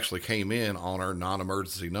 It actually came in on our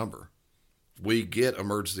non-emergency number. We get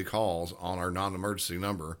emergency calls on our non-emergency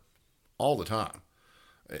number all the time.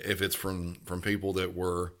 If it's from people that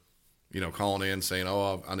were, calling in saying,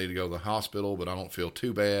 oh, I need to go to the hospital, but I don't feel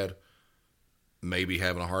too bad. Maybe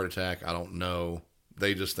having a heart attack. I don't know.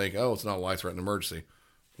 They just think, oh, it's not a life-threatening emergency,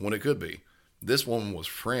 when it could be. This woman was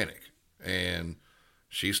frantic, and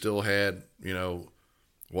she still had,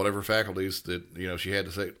 whatever faculties that, she had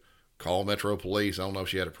to say, call Metro Police. I don't know if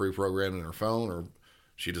she had it pre-programmed in her phone or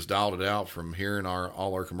she just dialed it out from hearing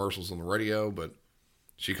all our commercials on the radio, but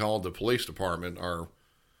she called the police department, our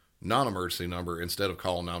non-emergency number, instead of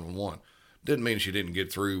calling 911. Didn't mean she didn't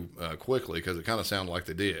get through quickly, because it kind of sounded like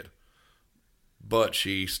they did. but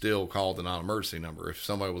she still called the non-emergency number. If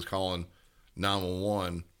somebody was calling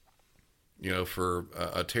 911, for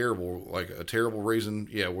a terrible reason,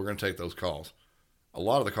 yeah, we're going to take those calls. A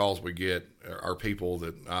lot of the calls we get are people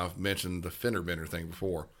that I've mentioned the fender bender thing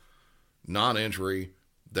before. Non-injury,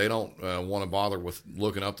 they don't want to bother with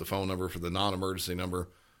looking up the phone number for the non-emergency number.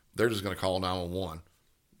 They're just going to call 911.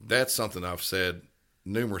 That's something I've said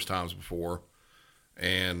numerous times before.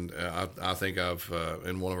 And I think I've,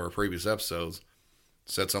 in one of our previous episodes,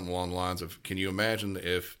 said something along the lines of, can you imagine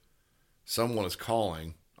if someone is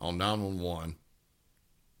calling on 911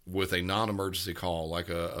 with a non-emergency call, like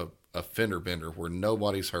a fender bender where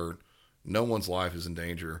nobody's hurt, no one's life is in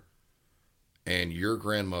danger, and your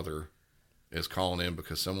grandmother is calling in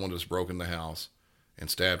because someone has broken the house and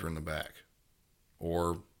stabbed her in the back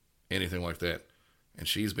or anything like that, and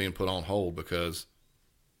she's being put on hold because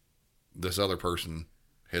this other person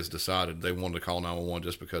has decided they wanted to call 911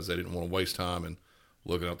 just because they didn't want to waste time and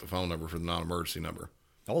looking up the phone number for the non-emergency number.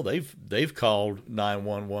 Oh, they've called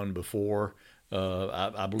 911 before.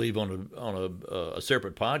 I believe on a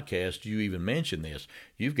separate podcast you even mentioned this.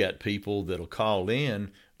 You've got people that'll call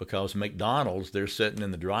in because McDonald's, they're sitting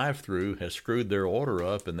in the drive-thru, has screwed their order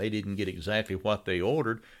up and they didn't get exactly what they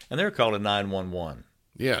ordered, and they're calling 911.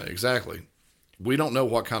 Yeah, exactly. We don't know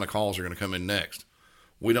what kind of calls are going to come in next.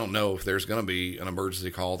 We don't know if there's going to be an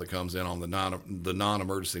emergency call that comes in on the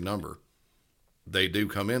non-emergency number. They do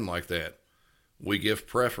come in like that. We give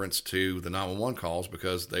preference to the 911 calls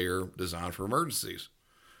because they are designed for emergencies.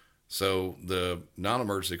 So the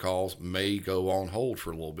non-emergency calls may go on hold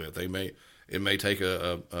for a little bit. It may take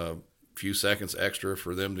a few seconds extra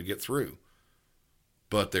for them to get through,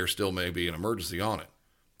 but there still may be an emergency on it.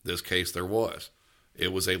 This case there was.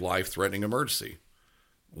 It was a life-threatening emergency.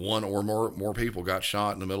 One or more people got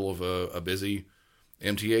shot in the middle of a busy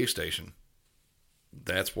MTA station.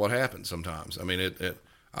 That's what happens sometimes. I mean,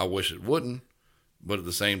 I wish it wouldn't, but at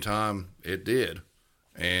the same time, it did.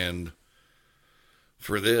 And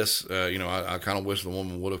for this, I kind of wish the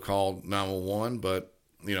woman would have called 911, but,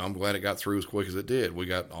 I'm glad it got through as quick as it did. We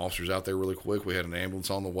got officers out there really quick. We had an ambulance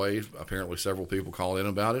on the way. Apparently several people called in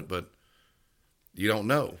about it, but you don't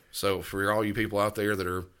know. So for all you people out there that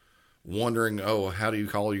are wondering, how do you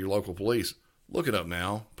call your local police? Look it up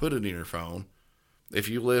now. Put it in your phone. If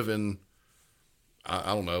you live in,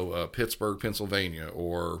 I don't know, Pittsburgh, Pennsylvania,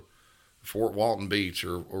 or Fort Walton Beach,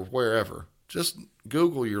 or wherever, just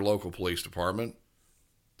Google your local police department.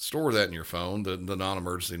 Store that in your phone, the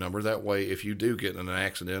non-emergency number. That way, if you do get in an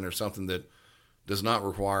accident or something that does not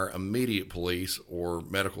require immediate police or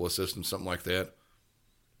medical assistance, something like that,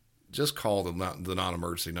 just call the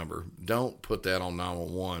non-emergency number. Don't put that on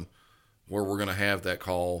 911 where we're going to have that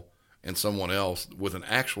call and someone else with an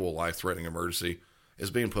actual life-threatening emergency is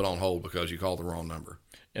being put on hold because you called the wrong number.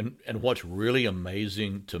 And what's really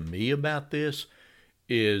amazing to me about this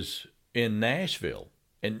is in Nashville,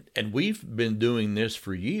 and we've been doing this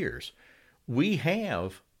for years, we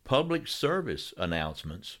have public service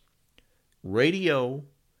announcements, radio,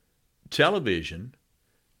 television,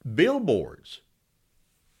 billboards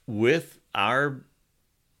with our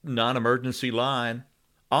non-emergency line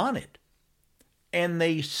on it. And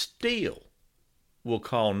they still will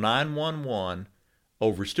call 911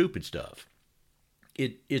 over stupid stuff.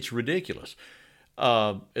 It's ridiculous.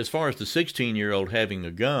 As far as the 16-year-old having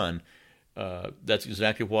a gun, that's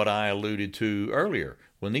exactly what I alluded to earlier.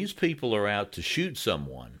 When these people are out to shoot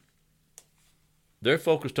someone, they're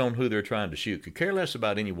focused on who they're trying to shoot. Could care less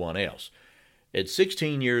about anyone else. At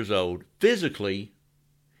 16 years old, physically,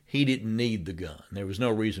 he didn't need the gun. There was no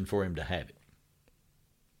reason for him to have it.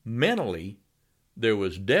 Mentally, there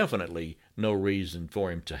was definitely no reason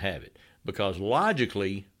for him to have it, because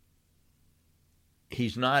logically,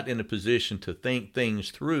 he's not in a position to think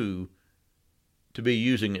things through to be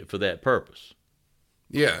using it for that purpose.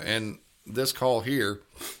 Yeah, and this call here,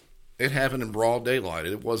 it happened in broad daylight.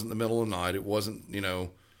 It wasn't the middle of the night. It wasn't,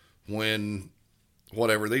 when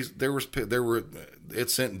whatever. It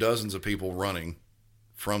sent dozens of people running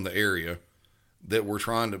from the area that were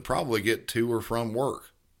trying to probably get to or from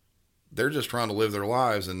work. They're just trying to live their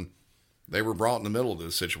lives, and they were brought in the middle of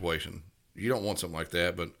this situation. You don't want something like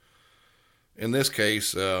that, but in this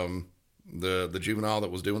case, the juvenile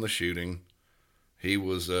that was doing the shooting, he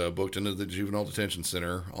was booked into the juvenile detention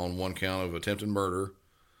center on 1 count of attempted murder,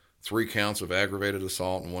 3 counts of aggravated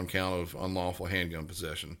assault, and 1 count of unlawful handgun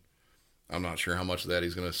possession. I'm not sure how much of that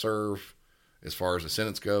he's going to serve. As far as the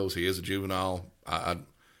sentence goes, he is a juvenile. I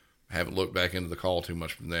haven't looked back into the call too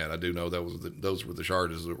much from that. I do know those were the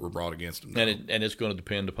charges that were brought against him. And it's going to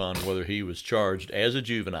depend upon whether he was charged as a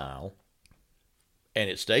juvenile, and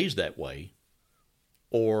it stays that way,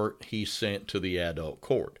 or he's sent to the adult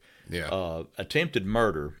court. Yeah. Attempted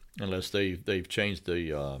murder, unless they've changed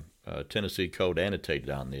the Tennessee code annotated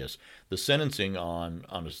on this, the sentencing on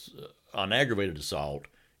aggravated assault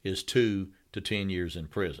is 2 to 10 years in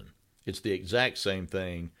prison. It's the exact same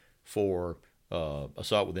thing for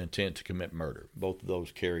assault with intent to commit murder. Both of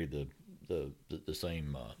those carry the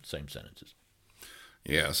same sentences.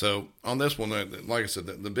 Yeah. So on this one, like I said,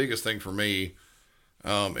 the biggest thing for me,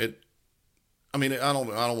 I don't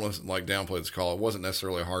want to like downplay this call. It wasn't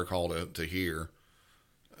necessarily a hard call to hear.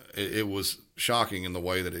 It was shocking in the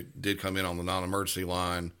way that it did come in on the non-emergency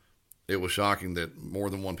line. It was shocking that more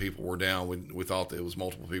than one people were down. We thought that it was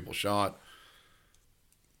multiple people shot,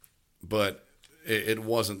 but it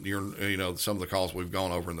wasn't some of the calls we've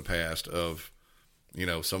gone over in the past of,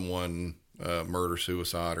 someone murder,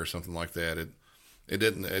 suicide, or something like that.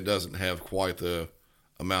 It doesn't have quite the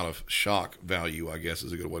amount of shock value, I guess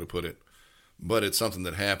is a good way to put it. But it's something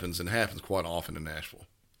that happens, and happens quite often in Nashville.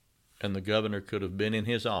 And the governor could have been in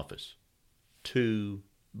his office 2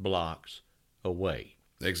 blocks away.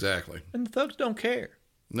 Exactly. And the thugs don't care.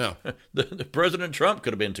 No. the President Trump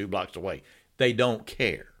could have been 2 blocks away. They don't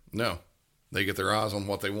care. No. They get their eyes on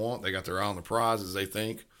what they want. They got their eye on the prize, as they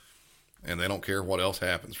think, and they don't care what else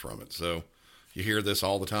happens from it. So you hear this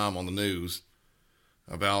all the time on the news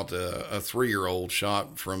about a 3-year-old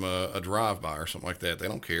shot from a drive-by or something like that. They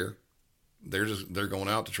don't care. They're going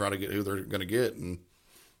out to try to get who they're going to get, and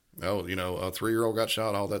a 3-year-old got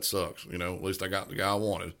shot. Oh, that sucks. At least I got the guy I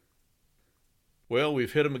wanted. Well,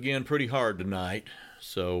 we've hit them again pretty hard tonight,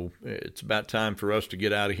 so it's about time for us to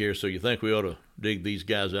get out of here. So you think we ought to dig these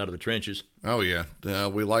guys out of the trenches? Oh yeah,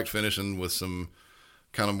 we liked finishing with some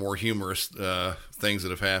kind of more humorous things that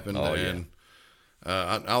have happened. Oh, and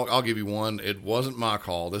I'll give you one. It wasn't my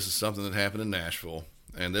call. This is something that happened in Nashville,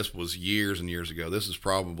 and this was years and years ago. This is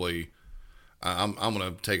probably, I'm going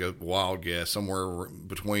to take a wild guess, somewhere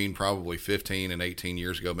between probably 15 and 18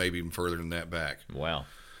 years ago, maybe even further than that back. Wow.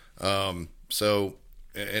 So,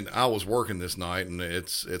 and I was working this night, and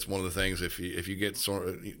it's one of the things, if you get sort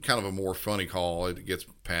of kind of a more funny call, it gets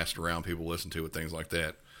passed around, people listen to it, things like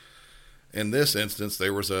that. In this instance,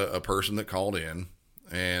 there was a person that called in,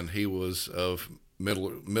 and he was of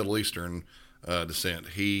Middle Eastern descent.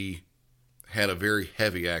 He had a very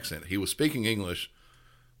heavy accent. He was speaking English,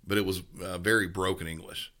 but it was very broken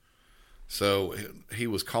English. So he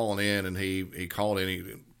was calling in, and he called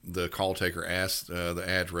in. The call taker asked the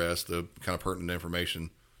address, the kind of pertinent information.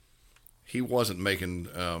 He wasn't making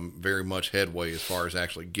very much headway as far as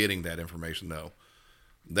actually getting that information, though.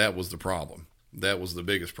 That was the problem. That was the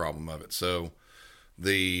biggest problem of it. So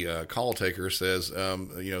the call taker says,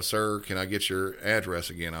 sir, can I get your address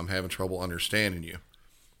again? I'm having trouble understanding you.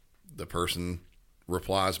 The person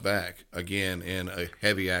replies back, again in a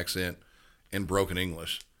heavy accent in broken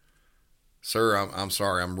English. Sir, I'm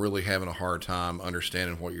sorry. I'm really having a hard time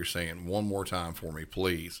understanding what you're saying. One more time for me,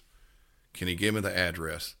 please. Can you give me the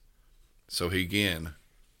address? So he again,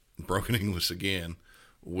 broken English again,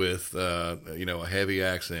 with a heavy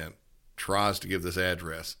accent, tries to give this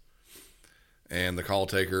address. And the call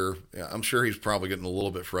taker, I'm sure he's probably getting a little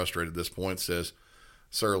bit frustrated at this point, says,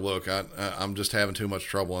 sir, look, I'm just having too much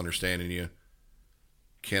trouble understanding you.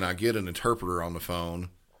 Can I get an interpreter on the phone?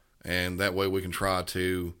 And that way we can try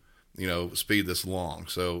to speed this along.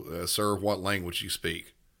 So, sir, what language you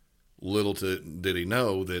speak? Little did he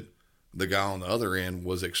know that the guy on the other end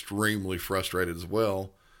was extremely frustrated as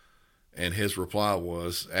well. And his reply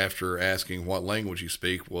was, after asking what language you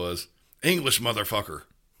speak, was, English, motherfucker.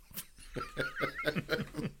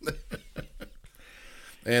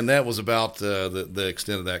 And that was about the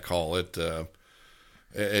extent of that call.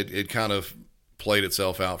 It kind of played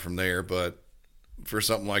itself out from there, but for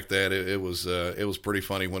something like that, it was pretty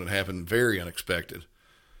funny when it happened. Very unexpected.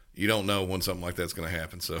 You don't know when something like that's going to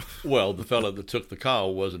happen. So, well, the fellow that took the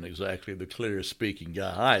call wasn't exactly the clearest speaking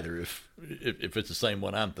guy either. If it's the same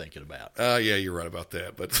one I'm thinking about. Yeah, you're right about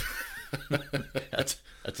that. But that's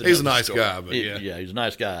he's a nice story. guy. But yeah, he's a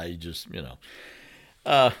nice guy. He just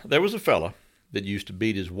there was a fella that used to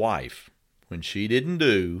beat his wife when she didn't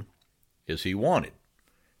do as he wanted,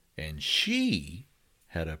 and she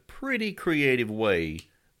had a pretty creative way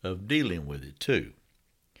of dealing with it, too.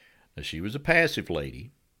 Now, she was a passive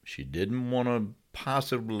lady. She didn't want to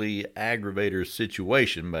possibly aggravate her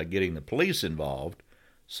situation by getting the police involved,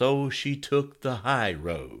 so she took the high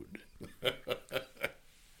road.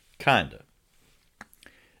 Kinda.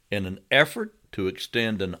 In an effort to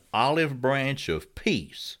extend an olive branch of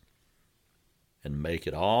peace and make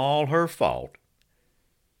it all her fault,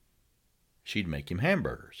 she'd make him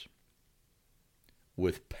hamburgers.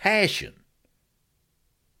 With passion,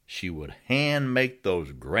 she would hand make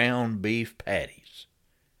those ground beef patties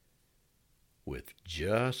with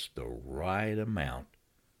just the right amount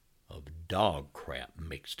of dog crap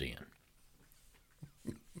mixed in.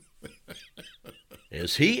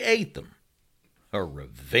 As he ate them, her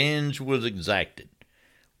revenge was exacted.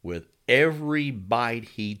 With every bite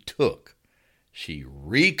he took, she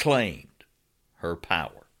reclaimed her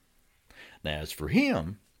power. Now, as for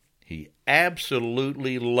him, he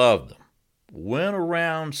absolutely loved them. Went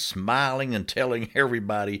around smiling and telling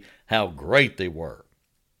everybody how great they were.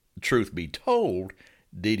 Truth be told,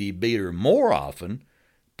 did he beat her more often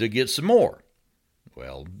to get some more?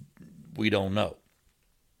 Well, we don't know.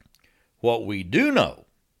 What we do know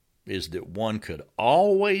is that one could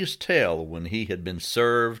always tell when he had been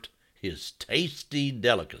served his tasty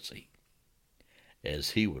delicacy, as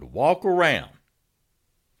he would walk around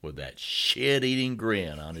with that shit-eating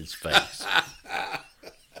grin on his face.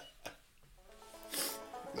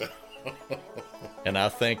 And I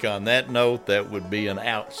think on that note, that would be an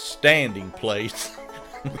outstanding place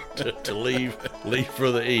to leave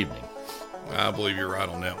for the evening. I believe you're right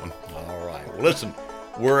on that one. All right. Well, listen,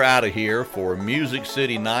 we're out of here for Music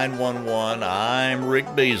City 911. I'm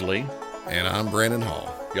Rick Beasley. And I'm Brandon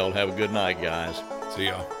Hall. Y'all have a good night, guys. See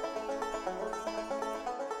y'all.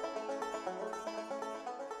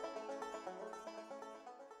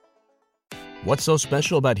 What's so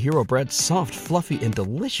special about Hero Bread's soft, fluffy, and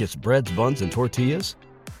delicious breads, buns, and tortillas?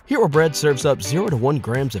 Hero Bread serves up 0 to 1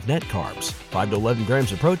 grams of net carbs, 5 to 11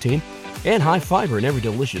 grams of protein, and high fiber in every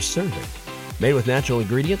delicious serving. Made with natural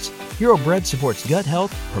ingredients, Hero Bread supports gut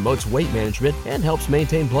health, promotes weight management, and helps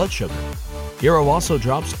maintain blood sugar. Hero also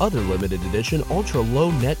drops other limited edition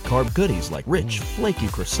ultra-low net carb goodies like rich, flaky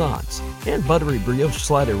croissants and buttery brioche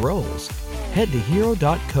slider rolls. Head to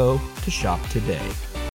hero.co to shop today.